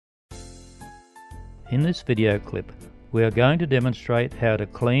In this video clip, we are going to demonstrate how to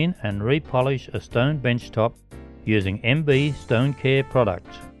clean and repolish a stone benchtop using MB Stone Care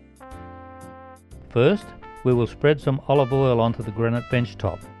products. First, we will spread some olive oil onto the granite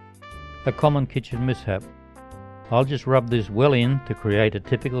benchtop, a common kitchen mishap. I'll just rub this well in to create a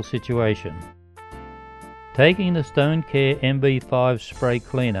typical situation. Taking the Stone Care MB5 spray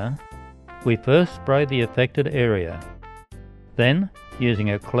cleaner, we first spray the affected area. Then,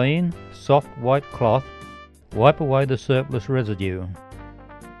 using a clean, soft white cloth, wipe away the surplus residue.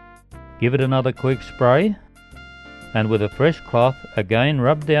 Give it another quick spray, and with a fresh cloth again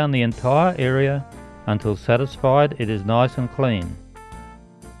rub down the entire area until satisfied it is nice and clean.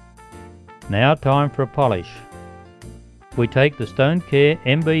 Now time for a polish. We take the Stone Care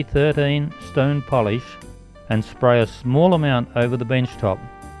MB13 stone polish and spray a small amount over the benchtop.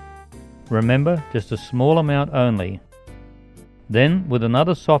 Remember, just a small amount only. Then, with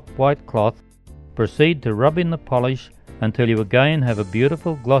another soft white cloth, proceed to rub in the polish until you again have a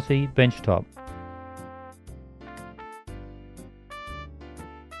beautiful glossy benchtop.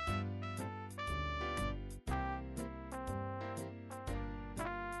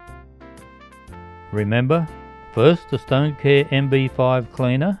 Remember, first the Stone Care MB5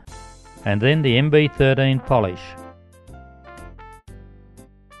 cleaner and then the MB13 polish.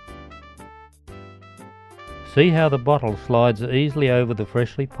 See how the bottle slides easily over the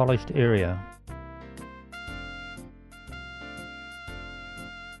freshly polished area.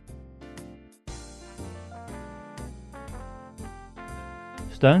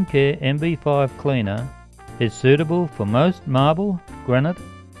 Stone Care MB5 cleaner is suitable for most marble, granite,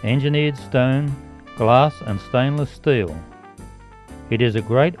 engineered stone, glass and stainless steel. It is a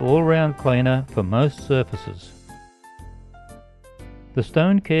great all-round cleaner for most surfaces. The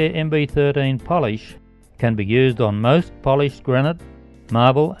Stone Care MB13 polish can be used on most polished granite,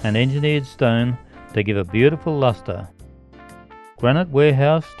 marble and engineered stone to give a beautiful luster. Granite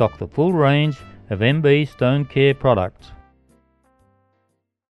Warehouse stock the full range of MB Stone Care products.